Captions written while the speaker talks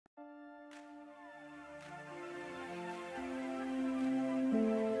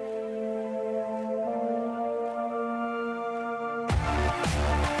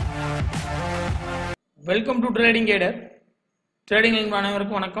Welcome to trading கைடர். Trading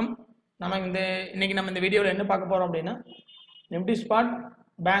அனைவருக்கும் வணக்கம். இன்னைக்கு நம்ம இந்த வீடியோவில் என்ன பார்க்க போகிறோம் அப்படின்னா, Nifty spot,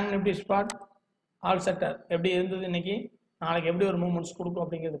 bank Nifty spot, all sector எப்படி இருந்தது இன்னைக்கு, நாளைக்கு எப்படி ஒரு மூவ்மெண்ட்ஸ் கொடுக்கும்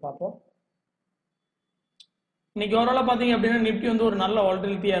அப்படிங்கிறது பார்ப்போம். இன்னைக்கு ஓவராலாக பார்த்தீங்க அப்படின்னா நிஃப்டி வந்து ஒரு நல்ல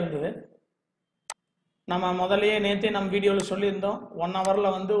வாலட்டிலிட்டியாக இருந்தது. நம்ம முதல்லயே நேற்றே நம்ம வீடியோவில் சொல்லியிருந்தோம், 1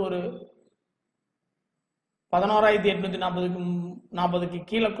 ஹவரில் வந்து ஒரு 11,840க்கு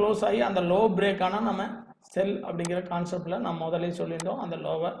கீழே க்ளோஸ் ஆகி அந்த லோ பிரேக் ஆனால் நம்ம செல் அப்படிங்கிற கான்செப்டில் நம்ம முதலே சொல்லியிருந்தோம். அந்த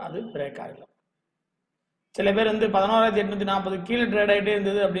லோவை அது பிரேக் ஆகல. சில பேர் வந்து 11,840 கீழே ட்ரேட் ஆகிட்டே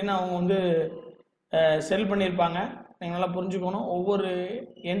இருந்தது அப்படின்னு அவங்க வந்து செல் பண்ணியிருப்பாங்க. நீங்கள் நல்லா புரிஞ்சுக்கணும். ஒவ்வொரு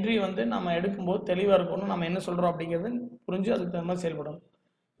என்ட்ரி வந்து நம்ம எடுக்கும்போது தெளிவாக இருக்கணும். நம்ம என்ன சொல்கிறோம் அப்படிங்கிறது புரிஞ்சு அதுக்கு தகுந்த மாதிரி செயல்படணும்.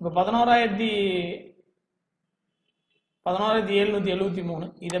 இப்போ 11,773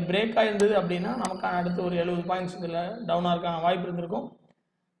 இதை பிரேக் ஆயிருந்தது அப்படின்னா நமக்கான அடுத்து ஒரு 70 பாயிண்ட்ஸ் இதில் டவுனாக இருக்கான வாய்ப்பு இருந்திருக்கும்.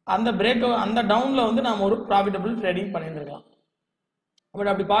 அந்த டவுனில் வந்து நம்ம ஒரு ப்ராஃபிட்டபிள் ட்ரேடிங் பண்ணியிருந்துருக்கலாம். பட்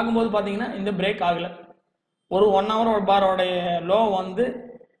அப்படி பார்க்கும்போது பார்த்தீங்கன்னா இந்த பிரேக் ஆகலை. ஒரு 1 ஹவர் பாரோடைய லோ வந்து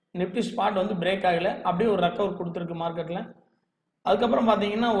நிஃப்டி ஸ்பாட் வந்து பிரேக் ஆகலை. அப்படியே ஒரு ரெக்கவர் கொடுத்துருக்கு மார்க்கெட்டில். அதுக்கப்புறம்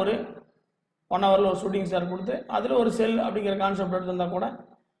பார்த்தீங்கன்னா ஒரு 1 ஹவரில் ஒரு ஷூட்டிங் ஸ்டார் கொடுத்து அதில் ஒரு செல் அப்படிங்கிற கான்செப்ட் எடுத்திருந்தால் கூட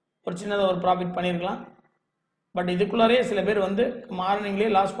ஒரு சின்னதாக ஒரு ப்ராஃபிட் பண்ணியிருக்கலாம். பட் இதுக்குள்ளாரே சில பேர் வந்து மார்னிங்லேயே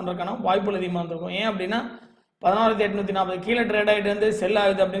லாஸ் பண்ணுறதுக்கான வாய்ப்புகள் அதிகமாக இருந்திருக்கும். ஏன் அப்படின்னா 11,840 கீழே ட்ரேட் ஆகிட்டு வந்து செல்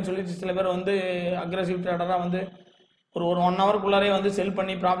ஆகுது அப்படின்னு சொல்லிட்டு சில பேர் வந்து அக்ரெசிவ் ட்ரேடராக வந்து ஒரு 1 ஹவருக்குள்ளாரே வந்து செல்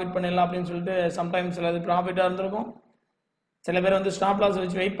பண்ணி ப்ராஃபிட் பண்ணிடலாம் அப்படின்னு சொல்லிட்டு சம்டைம்ஸ் சில இது ப்ராஃபிட்டாக இருந்திருக்கும். சில பேர் வந்து ஸ்டாப் லாஸ்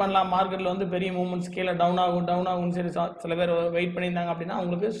வச்சு வெயிட் பண்ணலாம். மார்க்கெட்டில் வந்து பெரிய மூவ்மெண்ட்ஸ் கீழே டவுன் ஆகும் சரி சில பேர் வெயிட் பண்ணியிருந்தாங்க அப்படின்னா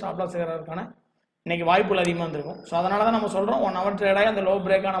அவங்களுக்கு ஸ்டாப் லாஸ் செய்கிறதுக்கான இன்றைக்கி வாய்ப்புகள் அதிகமாக இருந்திருக்கும். ஸோ அதனால தான் நம்ம சொல்கிறோம் 1 ஹவர் ட்ரேட் ஆகி அந்த லோ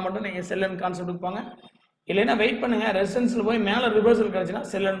பிரேக் ஆனால் மட்டும் நீங்கள் செல் அண்ட் கான்செப்ட்டுக்கு போங்க. இல்லைன்னா வெயிட் பண்ணுங்க. ரெசிஸ்டன்ஸில் போய் மேலே ரிவர்சல் கிடச்சுன்னா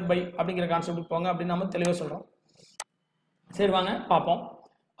செல் அண்ட் பை அப்படிங்கிற கான்செப்ட்டுக்கு போங்க அப்படின்னு நம்ம தெளிவாக சொல்கிறோம். சரி வாங்க பார்ப்போம்.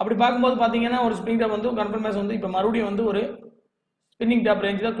 அப்படி பார்க்கும்போது பார்த்தீங்கன்னா ஒரு ஸ்பின்னிங் டாப் வந்து கன்ஃபர்மேஷன் வந்து இப்போ மறுபடியும் வந்து ஒரு ஸ்பின்னிங் டாப்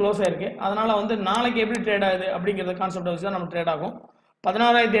ரேஞ்சு தான் க்ளோஸ் ஆயிருக்கு. அதனால் வந்து நாளைக்கு எப்படி ட்ரேட் ஆகுது அப்படிங்கிற கான்செப்டை வச்சு தான் நம்ம ட்ரேட் ஆகும்.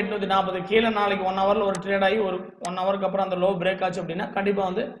 11,840 கீழே நாளைக்கு 1 ஹவரில் ஒரு ட்ரேட் ஆகி ஒரு 1 ஹவருக்கு அப்புறம் அந்த லோ பிரேக் ஆச்சு அப்படின்னா கண்டிப்பாக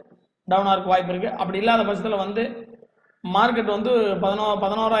வந்து டவுனாக இருக்க வாய்ப்பு இருக்குது. அப்படி இல்லாத பட்சத்தில் வந்து மார்க்கெட் வந்து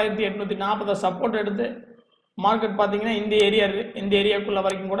 11,840 சப்போர்ட் எடுத்து மார்க்கெட் பார்த்தீங்கன்னா இந்த ஏரியாக்குள்ள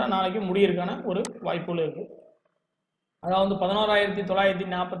வரைக்கும் கூட நாளைக்கு முடியிருக்கான ஒரு வாய்ப்புகள் இருக்குது. அதாவது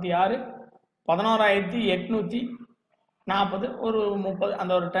 11,946, 11,840 ஒரு 30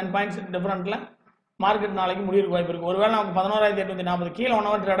 அந்த ஒரு 10 பாயிண்ட்ஸ் டிஃபரெண்ட்டில் மார்க்கெட் நாளைக்கு முடியிருக்க வாய்ப்பு இருக்குது. ஒருவேளை நமக்கு 11,840 கீழே 1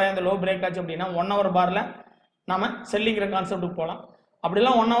 ஹவர் ட்ரேட் ஆகி அந்த லோ பிரேக் ஆச்சு அப்படின்னா 1 ஹவர் பாரில் நம்ம செல்லிங்கிற கான்செப்ட்டுக்கு போகலாம்.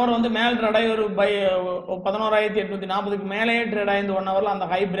 அப்படிலாம் 1 ஹவர் வந்து மேலே ட்ரேட் ஆகி ஒரு 11,840க்கு மேலேயே ட்ரேட் ஆகி இந்த 1 ஹவரில் அந்த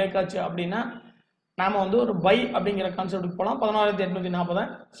ஹை பிரேக் ஆச்சு அப்படின்னா நாம் வந்து ஒரு பை அப்படிங்கிற கான்செப்ட்டுக்கு போகலாம். 11,840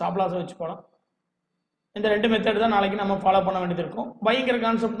 ஸ்டாப் லாஸ் வச்சு போகலாம். இந்த 2 மெத்தட் தான் நாளைக்கு நம்ம ஃபாலோ பண்ண வேண்டியது இருக்கும். பைங்கிற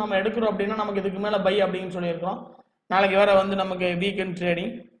கான்செப்ட் நம்ம எடுக்கிறோம் அப்படின்னா நமக்கு இதுக்கு மேலே பை அப்படின்னு சொல்லியிருக்கிறோம். நாளைக்கு வேறு வந்து நமக்கு வீக்கெண்ட்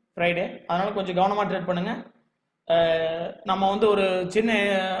ட்ரேடிங் ஃப்ரைடே, அதனால் கொஞ்சம் கவனமாக ட்ரேட் பண்ணுங்கள். நம்ம வந்து ஒரு சின்ன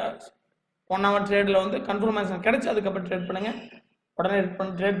 1 ஹவர் ட்ரேடில் வந்து கன்ஃபர்மேஷன் கிடச்சி அதுக்கப்புறம் ட்ரேட் பண்ணுங்கள். உடனே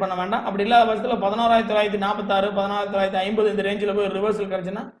ட்ரேட் பண்ண வேண்டாம். அப்படி இல்லாத பட்சத்தில் 11,946, 11,950 இந்த ரேஞ்சில் போய் ரிவர்சல்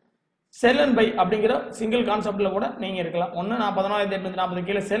கிடச்சுன்னா செல் அண்ட் பை அப்படிங்கிற சிங்கிள் கான்செப்டில் கூட நீங்கள் இருக்கலாம். ஒன்று நான் 11,840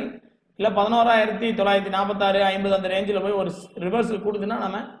 கீழே செல், இல்லை 11,946, 50 அந்த ரேஞ்சில் போய் ஒரு ரிவர்சல் கொடுத்துன்னா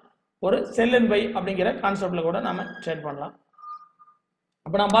நம்ம ஒரு செல் அண்ட் பை அப்படிங்கிற கான்செப்டில் கூட நம்ம ட்ரேட் பண்ணலாம்.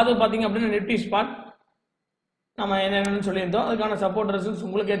 அப்போ நான் பார்த்தீங்க அப்படின்னா நிஃப்டி ஸ்பாட் நம்ம என்னென்னு சொல்லியிருந்தோம். அதுக்கான சப்போர்ட் ரெசிஸ்டன்ஸ்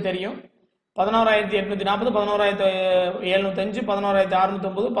உங்களுக்கே தெரியும். 11,840, 11,705, 11,609,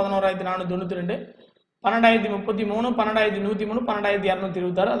 11,492, 12,033, 12,103,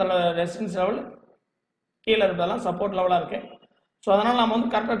 12,226 அதில் ரெசிஸ்டன்ஸ் லெவல் கீழே இருப்பதெல்லாம் சப்போர்ட் லெவலாக இருக்குது. ஸோ அதனால் நம்ம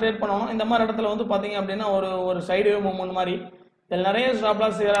வந்து கரெக்டாக ட்ரேட் பண்ணணும். இந்த மாதிரி இடத்துல வந்து பார்த்தீங்க அப்படின்னா ஒரு சைடு மூவ்மெண்ட் மாதிரி இதில் நிறைய ஸ்டாப்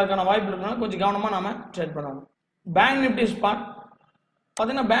லாஸ் செய்யறதுக்கான வாய்ப்பு இருக்கனால கொஞ்சம் கவனமாக நம்ம ட்ரேட் பண்ணணும். பேங்க் நிஃப்டி ஸ்பாட்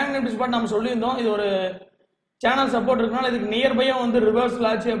பார்த்தீங்கன்னா பேங்க் நிஃப்டி ஸ்பாட் நம்ம சொல்லியிருந்தோம் இது ஒரு சேனல் சப்போர்ட் இருக்கனால இதுக்கு நியர்பையாக வந்து ரிவர்சல்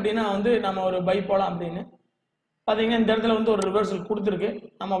ஆச்சு அப்படின்னா வந்து நம்ம ஒரு பை போகலாம் அப்படின்னு பார்த்தீங்கன்னா இந்த இடத்துல வந்து ஒரு ரிவர்சல் கொடுத்துருக்கு.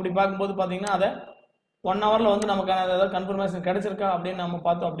 நம்ம அப்படி பார்க்கும்போது பார்த்தீங்கன்னா அதை 1 ஹவரில் வந்து நமக்கான ஏதாவது கன்ஃபர்மேஷன் கிடைச்சிருக்கா அப்படின்னு நம்ம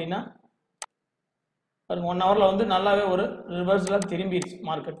பார்த்தோம் அப்படின்னா 1 ஹவரில் வந்து நல்லாவே ஒரு ரிவர்ஸில் திரும்பிடுச்சு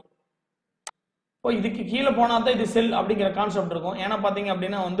மார்க்கெட். இப்போ இதுக்கு கீழே போனால் தான் இது செல் அப்படிங்கிற கான்செப்ட் இருக்கும். ஏன்னா பார்த்தீங்க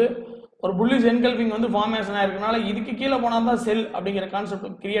அப்படின்னா வந்து ஒரு புல்லிஷ் என்கல்பிங் வந்து ஃபார்மேஷன் ஆயிருக்கனால இதுக்கு கீழே போனால் தான் செல் அப்படிங்கிற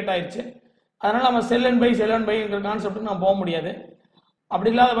கான்செப்ட் கிரியேட் ஆயிடுச்சு. அதனால் நம்ம செல் அண்ட் பைங்கிற கான்செப்ட்டுக்கு நம்ம போக முடியாது.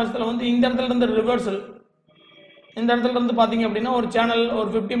 அப்படி இல்லாத பட்சத்தில் வந்து இந்த இடத்துல இருந்து ரிவர்சல் இந்த இடத்துல இருந்து பார்த்தீங்க அப்படின்னா ஒரு சேனல் ஒரு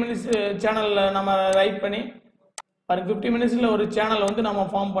 50 மினிட்ஸ் சேனலில் நம்ம ரைட் பண்ணி 50 மினிட்ஸில் ஒரு சேனல் வந்து நம்ம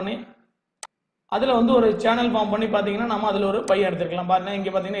ஃபார்ம் பண்ணி அதில் வந்து ஒரு சேனல் ஃபார்ம் பண்ணி பார்த்தீங்கன்னா நம்ம அதில் ஒரு பை எடுத்துருக்கலாம். பாருங்கள்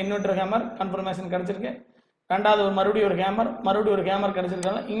இங்கே பார்த்தீங்கன்னா இன்வெர்டர் ஹேமர் கன்ஃபர்மேஷன் கிடச்சிருக்கு. ரெண்டாவது மறுபடியும் ஒரு ஹேமர்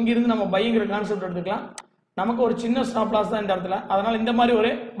கிடைச்சிருக்காங்க. இங்கிருந்து நம்ம பைங்கிற கான்செப்ட் எடுத்துக்கலாம். நமக்கு ஒரு சின்ன ஸ்டாப் லாஸ் தான் இந்த இடத்துல. அதனால் இந்த மாதிரி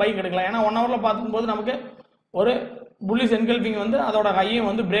ஒரு பைக் எடுக்கலாம். ஏன்னா 1 ஹவரில் பார்க்கும்போது நமக்கு ஒரு புல்லிஷ் என்கல்பிங் வந்து அதோட ஹையும்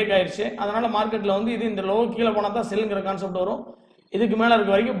வந்து பிரேக் ஆயிடுச்சு. அதனால் மார்க்கெட்டில் வந்து இது இந்த லோ கீழே போனால் தான் செல்லுங்கிற கான்செப்ட் வரும். இதுக்கு மேலே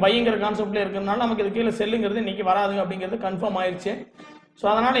இருக்க வரைக்கும் பைங்கிற கான்செப்ட்லேயே இருக்கிறதுனால நமக்கு இது கீழே செல்லுங்கிறது இன்றைக்கி வராது அப்படிங்கிறது கன்ஃபார்ம் ஆயிடுச்சு. ஸோ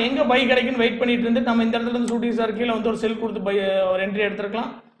அதனால் எங்கே பை கிடைக்குன்னு வெயிட் பண்ணிட்டு இருந்து நம்ம இந்த இடத்துல இருந்து ஷூட்டிங் ஸ்டார் கீழே வந்து ஒரு செல் கொடுத்து ஒரு என்ட்ரி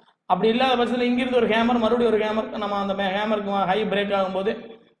எடுத்துருக்கலாம். அப்படி இல்லாத பட்சத்தில் இங்கிருந்து ஒரு ஹேமர் மறுபடியும் ஒரு ஹேமர் நம்ம அந்த ஹேமருக்கு ஹை பிரேக் ஆகும்போது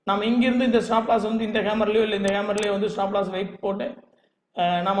நம்ம இங்கிருந்து இந்த ஸ்டாப் லாஸ் வந்து இந்த ஹேமர்லேயோ இல்லை இந்த ஹேமர்லேயோ வந்து ஸ்டாப் லாஸ் வெயிட் போட்டு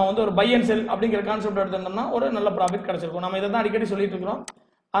நம்ம வந்து ஒரு பை அண்ட் செல் அப்படிங்கிற கான்செப்ட் எடுத்திருந்தோம்னா ஒரு நல்ல ப்ராஃபிட் கிடைச்சிருக்கும். நம்ம இதை தான் அடிக்கடி சொல்லிட்டு இருக்கிறோம்.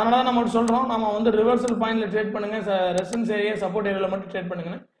 அதனால தான் நம்ம சொல்கிறோம் நம்ம வந்து ரிவர்சல் பாயிண்டில் ட்ரேட் பண்ணுங்கள், ரெசிஸ்டன்ஸ் ஏரியா சப்போர்ட் ஏரியாவில் மட்டும் ட்ரேட்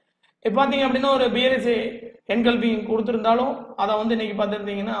பண்ணுங்கன்னு. இப்போ பார்த்தீங்க அப்படின்னா ஒரு பிஎல்எஸ்சி என்கல்பிங் கொடுத்துருந்தாலும் அதை வந்து இன்றைக்கி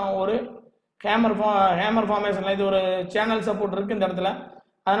பார்த்துருந்தீங்கன்னா ஒரு ஹேமர் ஃபார்மேஷனில் இது ஒரு சேனல் சப்போர்ட் இருக்குது இந்த இடத்துல.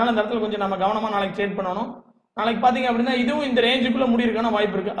 அதனால் இந்த இடத்துல கொஞ்சம் நம்ம கவனமாக நாளைக்கு ட்ரேட் பண்ணணும். நாளைக்கு பார்த்தீங்க அப்படின்னா இதுவும் இந்த ரேஞ்சுக்குள்ளே முடியிருக்கான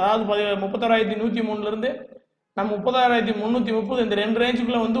வாய்ப்பு இருக்குது. அதாவது 31,103 நம்ம 30,330 இந்த 2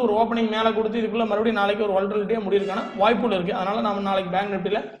 ரேஞ்சுக்குள்ளே வந்து ஒரு ஓப்பனிங் மேலே கொடுத்து இதுக்குள்ளே மறுபடியும் நாளைக்கு ஒரு வால்டலிட்டியாக முடியிருக்கான வாய்ப்புகள் இருக்குது. அதனால் நம்ம நாளைக்கு பேங்க்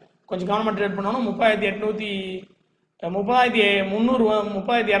நிஃப்டியில் கொஞ்சம் கவனமாக ட்ரேட் பண்ணணும்.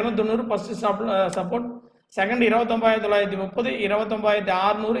 30,290 ஃபர்ஸ்ட் சப்போர்ட், செகண்ட் 29,930,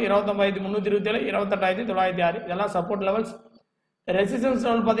 29,600, 29,327, 28,906 இதெல்லாம் சப்போர்ட் லெவல்ஸ். ரெசிஸ்டன்ஸ்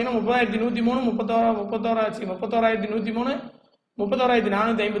லெவல் பார்த்தீங்கன்னா 30,103, 31,103, 31,455,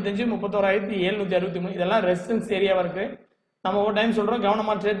 31,763 இதெல்லாம் ரெசிஸ்டன்ஸ் ஏரியாவாக இருக்குது. நம்ம ஒரு டைம் சொல்கிறோம்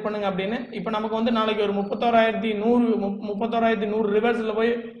கவனமாக ட்ரேட் பண்ணுங்க அப்படின்னு. இப்போ நமக்கு வந்து நாளைக்கு ஒரு 31,100 ரிவர்ஸில்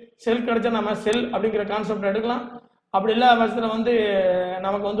போய் செல் கிடைச்சா நம்ம செல் அப்படிங்கிற கான்செப்ட் எடுக்கலாம். அப்படி இல்லாத பட்சத்தில் வந்து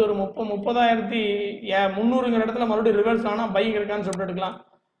நமக்கு வந்து ஒரு 30,300ங்கிற இடத்துல மறுபடியும் ரிவர்ஸ் ஆனால் பைங்கிற கான்செப்ட் எடுக்கலாம்.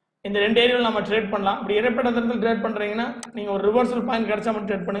 இந்த 2 ஏரியாவில் நம்ம ட்ரேட் பண்ணலாம். அப்படி இடைப்பட்ட இடத்துல ட்ரேட் பண்ணுறீங்கன்னா நீங்கள் ஒரு ரிவர்சல் பாயிண்ட் கிடைச்சா மட்டும்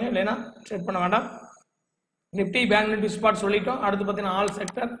ட்ரேட் பண்ணுங்கள், இல்லைன்னா ட்ரேட் பண்ண வேண்டாம். நிஃப்டி பேங்க் நிஃப்டி ஸ்பாட் சொல்லிட்டோம். அடுத்து பார்த்தீங்கன்னா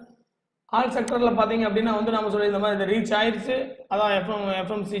ஆல் செக்டரில் பார்த்தீங்க அப்படின்னா வந்து நம்ம சொல்லி இந்த மாதிரி இது ரீச் ஆயிடுச்சு. அதான்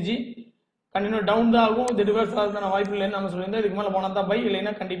எஃப்எம்சிஜி கண்டினியூ டவுன் தான் ஆகும். இது ரிவர்ஸ் ஆகிறதுக்கான வாய்ப்பு இல்லைன்னு நம்ம சொல்லியிருந்தோம். இதுக்கு மேலே போனால் தான் பை,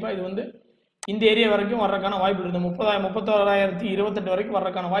 இல்லைன்னா கண்டிப்பாக இது வந்து இந்த ஏரியா வரைக்கும் வர்றதுக்கான வாய்ப்பு இருக்குது. 31,028 வரைக்கும்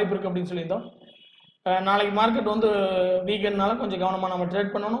வர்றதுக்கான வாய்ப்பு இருக்குது அப்படின்னு சொல்லியிருந்தோம். நாளைக்கு மார்க்கெட் வந்து வீக்கெண்ட்னால கொஞ்சம் கவனமாக நம்ம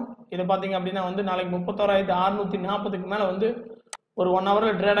ட்ரேட் பண்ணணும். இதை பார்த்தீங்க அப்படின்னா வந்து நாளைக்கு 31,640க்கு மேலே வந்து ஒரு 1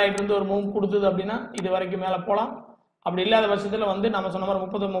 ஹவரில் ட்ரேட் ஆகிட்டு இருந்து ஒரு மூவ் கொடுத்தது அப்படின்னா இது வரைக்கும் மேலே போகலாம். அப்படி இல்லாத பட்சத்தில் வந்து நம்ம சொன்ன மாதிரி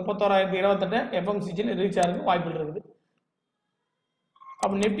 31,028 எஃப்எம்சிஜின்னு ரீச் ஆகிறதுக்கு வாய்ப்புகள் இருக்குது.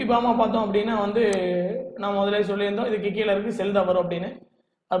 அப்போ நிஃப்டி பாமா பார்த்தோம் அப்படின்னா வந்து நான் முதலே சொல்லியிருந்தோம் இதுக்கு கீழே இருக்குது செல் தான் வரும் அப்படின்னு.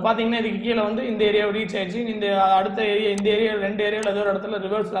 அது பார்த்தீங்கன்னா இதுக்கு கீழே வந்து இந்த ஏரியாவை ரீச் ஆயிடுச்சு. இந்த அடுத்த ஏரியா இந்த ஏரியா 2 ஏரியாவில் ஏதோ ஒரு இடத்துல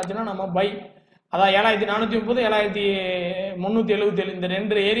ரிவர்ஸில் ஆச்சுன்னா நம்ம பை, அதான் 7,430, 7,377 இந்த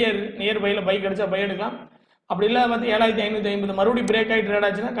 2 ஏரியா நியர்பையில் பை கிடைச்சா பை எடுக்கலாம். அப்படி இல்லாத பார்த்து 7,550 மறுபடியும் பிரேக் ஆகி ட்ரேட்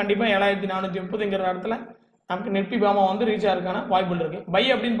ஆச்சுன்னா கண்டிப்பாக 7,430ங்கிற இடத்துல நமக்கு நிஃப்டி பாமா வந்து ரீச் ஆகிறதுக்கான வாய்ப்புகள் இருக்குது. பை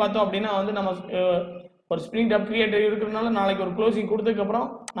அப்படின்னு பார்த்தோம் அப்படின்னா வந்து நம்ம ஒரு ஸ்ப்ரிங் டாப் கிரியேட் இருக்கிறதுனால நாளைக்கு ஒரு க்ளோசிங் கொடுத்ததுக்கப்புறம்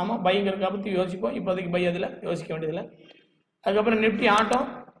நம்ம பைங்கிறத பற்றி யோசிப்போம். இப்போதைக்கு பை அதில் யோசிக்க வேண்டியதில்லை. அதுக்கப்புறம் நிஃப்டி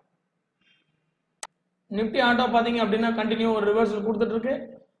ஆட்டோ பார்த்தீங்க அப்படின்னா கண்டினியூ ஒரு ரிவர்சல் கொடுத்துட்ருக்கு,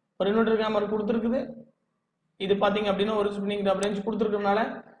 ஒரு இன்வெர்டர் கேமரா கொடுத்துருக்குது. இது பார்த்தீங்க அப்படின்னா ஒரு ஸ்பின்னிங் டாப் ரேஞ்ச் கொடுத்துருக்கறனால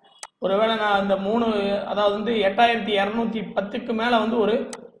ஒருவேளை நான் இந்த 3 அதாவது வந்து 8,210க்கு மேலே வந்து ஒரு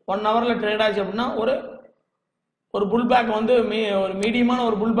 1 ஹவரில் ட்ரேட் ஆச்சு அப்படின்னா ஒரு புல் பேக் வந்து ஒரு மீடியமான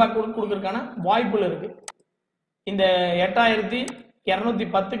ஒரு புல் பேக் கொடுக்கறதுக்கான வாய்ப்புகள் இருக்குது. இந்த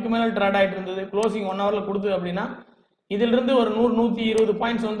 8,210க்கு மேலே ட்ரேட் ஆகிட்டு இருந்தது க்ளோசிங் 1 ஹவரில் கொடுத்தது அப்படின்னா இதிலிருந்து ஒரு 100-120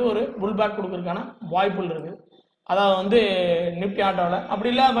 பாயிண்ட்ஸ் வந்து ஒரு புல் பேக் கொடுக்கறதுக்கான வாய்ப்புகள் இருக்குது. அதாவது வந்து நிஃப்டி ஆட்டோவில். அப்படி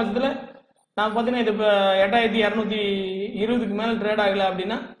இல்லாத பட்சத்தில் நான் பார்த்தீங்கன்னா இது இப்போ 8,220க்கு மேலே ட்ரேட் ஆகலை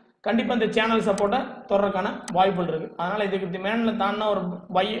அப்படின்னா கண்டிப்பாக இந்த சேனல் சப்போர்ட்டை தொடர்றதுக்கான வாய்ப்புகள் இருக்குது. அதனால் இதுக்கு மேனில் தாண்டினா ஒரு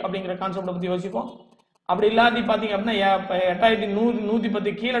பை அப்படிங்கிற கான்செப்டை பற்றி யோசிப்போம். அப்படி இல்லாட்டி பார்த்தீங்க அப்படின்னா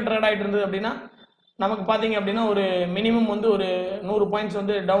 8,110 கீழே ட்ரேட் ஆகிட்டு இருந்தது அப்படின்னா நமக்கு பார்த்தீங்க அப்படின்னா ஒரு மினிமம் வந்து ஒரு 100 பாயிண்ட்ஸ்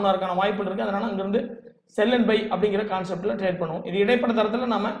வந்து டவுன் ஆகிறதுக்கான வாய்ப்புகள் இருக்குது. அதனால் அங்கேருந்து செல் அண்ட் பை அப்படிங்கிற கான்செப்டில் ட்ரேட் பண்ணுவோம். இது இடைப்பட்ட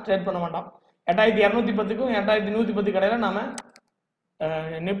தரத்தில் நம்ம ட்ரேட் பண்ண வேண்டாம். 8,210க்கும் 8,110 கடையில் நம்ம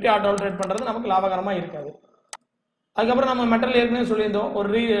நிஃப்டி ஆட்டோவில் ட்ரேட் பண்ணுறது நமக்கு லாபகரமாக இருக்காது. அதுக்கப்புறம் நம்ம மெட்டல் ஏற்கனவே சொல்லியிருந்தோம்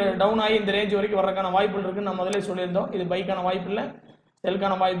ஒரு டவுன் ஆகி இந்த ரேஞ்ச் வரைக்கும் வர்றதுக்கான வாய்ப்புகள் இருக்குன்னு நம்ம முதலே சொல்லியிருந்தோம். இது பைக்கான வாய்ப்பு இல்லை,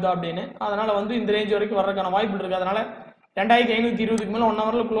 செல்கான வாய்ப்பு தான் அப்படின்னு. அதனால் வந்து இந்த ரேஞ்ச் வரைக்கும் வர்றதுக்கான வாய்ப்புகள் இருக்குது. அதனால் 2,520க்கு மேலே 1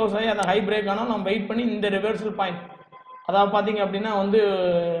 ஹவரில் க்ளோஸ் ஆகி அந்த ஹை பிரேக் ஆனால் நம்ம வெயிட் பண்ணி இந்த ரிவர்சல் பாயிண்ட் அதாவது பார்த்தீங்க அப்படின்னா வந்து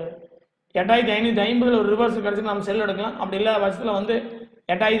 8,550 ஒரு ரிவர்சல் கிடச்சி நம்ம செல் எடுக்கலாம். அப்படி இல்லாத பட்சத்தில் வந்து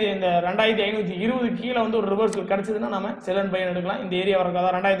 2,520 கீழே வந்து ஒரு ரிவர்சல் கிடச்சிதுன்னா நம்ம செல் அண்ட் பை எடுக்கலாம். இந்த ஏரியா வரக்கு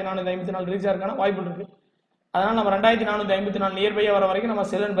அதாவது 2,454 ரீச் ஆகிறதுக்கான வாய்ப்பு இருக்குது. அதனால் நம்ம 2,454 நியர்பையாக வர வரைக்கும் நம்ம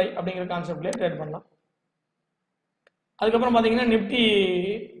செல் அண்ட் பை அப்படிங்கிற கான்செப்ட்லேயே ட்ரேட் பண்ணலாம். அதுக்கப்புறம் பார்த்தீங்கன்னா நிஃப்டி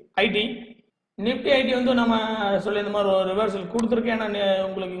ஐடி நிஃப்டி ஐடி வந்து நம்ம சொல்லி இந்த மாதிரி ஒரு ரிவர்சல் கொடுத்துருக்கு. ஏன்னா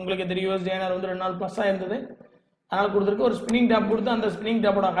உங்களுக்கு தெரியும் யூஎஸ் ஜேனர் வந்து 2 நாள் ப்ளஸ்ஸாக இருந்தது, அதனால் கொடுத்துருக்கு. ஒரு ஸ்பின்னிங் டாப் கொடுத்து அந்த ஸ்பின்னிங்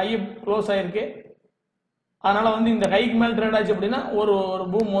டாப்போட ஹை க்ளோஸ் ஆகிருக்கு. அதனால் வந்து இந்த ஹைக்கு மேல் ட்ரேட் ஆச்சு அப்படின்னா ஒரு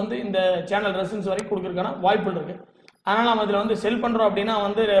பூம் வந்து இந்த சேனல் ரெசிஸ்டன்ஸ் வரைக்கும் கொடுக்குறதுக்கான வாய்ப்புகள் இருக்குது. அதனால் நம்ம இதில் வந்து செல் பண்ணுறோம் அப்படின்னா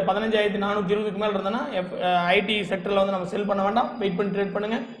வந்து 15,420க்கு மேலே இருந்தோன்னா ஐடி செக்டரில் வந்து நம்ம செல் பண்ண வேண்டாம், வெயிட் பண்ணி ட்ரேட்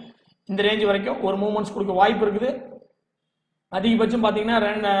பண்ணுங்கள். இந்த ரேஞ்ச் வரைக்கும் ஒரு மூவ்மெண்ட்ஸ் கொடுக்க வாய்ப்பு இருக்குது. அதிகபட்சம் பார்த்தீங்கன்னா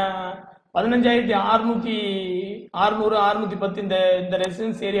 15,600 610 இந்த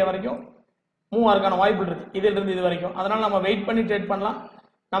ரெசிடன்ஸ் ஏரியா வரைக்கும் மூவ் ஆகிறதுக்கான வாய்ப்பு இருக்குது இதிலிருந்து இது வரைக்கும். அதனால் நம்ம வெயிட் பண்ணி ட்ரேட் பண்ணலாம்.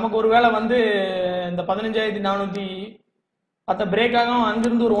 நமக்கு ஒரு வேளை வந்து இந்த 15,410 பிரேக் ஆகும்,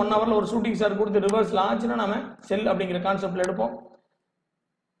 அங்கிருந்து ஒரு 1 ஹவரில் ஒரு ஷூட்டிங் ஸ்டார் கொடுத்து ரிவர்ஸில் ஆச்சுன்னா நம்ம செல் அப்படிங்கிற கான்செப்டில் எடுப்போம்.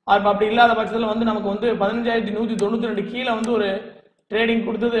 அப்படி இல்லாத பட்சத்தில் வந்து நமக்கு வந்து 15,192 கீழே வந்து ஒரு ட்ரேடிங்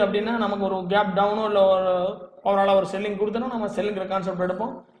கொடுத்தது அப்படின்னா நமக்கு ஒரு கேப் டவுனோ இல்லை ஒரு ஓவராலாக ஒரு செல்லிங் கொடுத்தோன்னா நம்ம செல்லுங்கிற கான்செப்ட்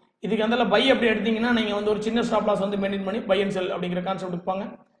எடுப்போம். இதுக்கு அந்த பை அப்படி எடுத்தீங்கன்னா நீங்கள் வந்து ஒரு சின்ன ஸ்டாப் லாஸ் வந்து மெயின்டைன் பண்ணி பை அண்ட் செல் அப்படிங்கிற கான்செப்ட் இருப்பாங்க.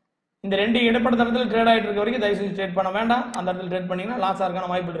 இந்த ரெண்டு இடைப்பட்ட இடத்துல ட்ரேட் ஆகிட்டு இருக்க வரைக்கும் தயவு செஞ்சு ட்ரேட் பண்ண வேண்டாம். அந்த இடத்துல ட்ரேட் பண்ணிங்கன்னா லாஸ் ஆகிறதுக்கான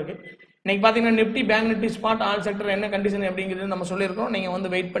வாய்ப்பு இருக்குது. இன்னைக்கு பார்த்தீங்கன்னா Nifty, bank Nifty, spot, all sector என்ன கண்டிஷன் அப்படிங்கிறது நம்ம சொல்லியிருக்கோம். நீங்கள் வந்து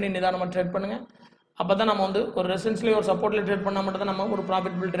வெயிட் பண்ணி நிதானமாக ட்ரேட் பண்ணுங்கள். அப்போ தான் நம்ம வந்து ஒரு ரெசிஸ்டன்ஸ்லேயே ஒரு சப்போர்ட்டில் ட்ரேட் பண்ணால் மட்டும் தான் நம்ம ஒரு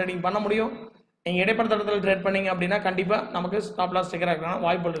ப்ராஃபிட்டபிள் ட்ரேடிங் பண்ண முடியும். நீங்கள் இடைப்பட்ட இடத்துல ட்ரேட் பண்ணிங்க அப்படின்னா கண்டிப்பாக நமக்கு ஸ்டாப் லாஸ் ஸ்டிக்கர் ஆகிறதுக்கான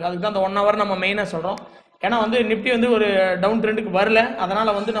வாய்ப்பு இருக்குது. அதுக்கு தான் அந்த 1 ஹவர் நம்ம மெயினாக சொல்கிறோம். ஏன்னா வந்து நிஃப்டி வந்து ஒரு டவுன் ட்ரெண்டுக்கு வரல,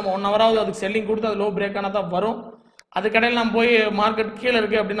 அதனால் வந்து நம்ம 1 ஹவராவது அதுக்கு செல்லிங் கொடுத்து அது லோ பிரேக் ஆனால் தான் வரும். அதுக்கடையில் நம்ம போய் மார்க்கெட் கீழே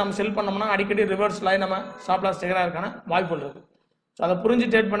இருக்குது அப்படின்னு நம்ம செல் பண்ணோம்னா அடிக்கடி ரிவர்ஸில் நம்ம ஸ்டாப் லாஸ் ஸ்டிக்கர் ஆகிறதுக்கான வாய்ப்புகள் இருக்குது. ஸோ அதை புரிஞ்சு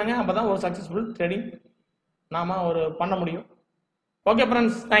ட்ரேட் பண்ணுங்கள். அப்போ தான் ஒரு சக்ஸஸ்ஃபுல் ட்ரேடிங் நாம் பண்ண முடியும். Okay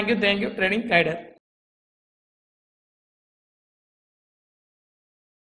friends, thank you trading கைடர்.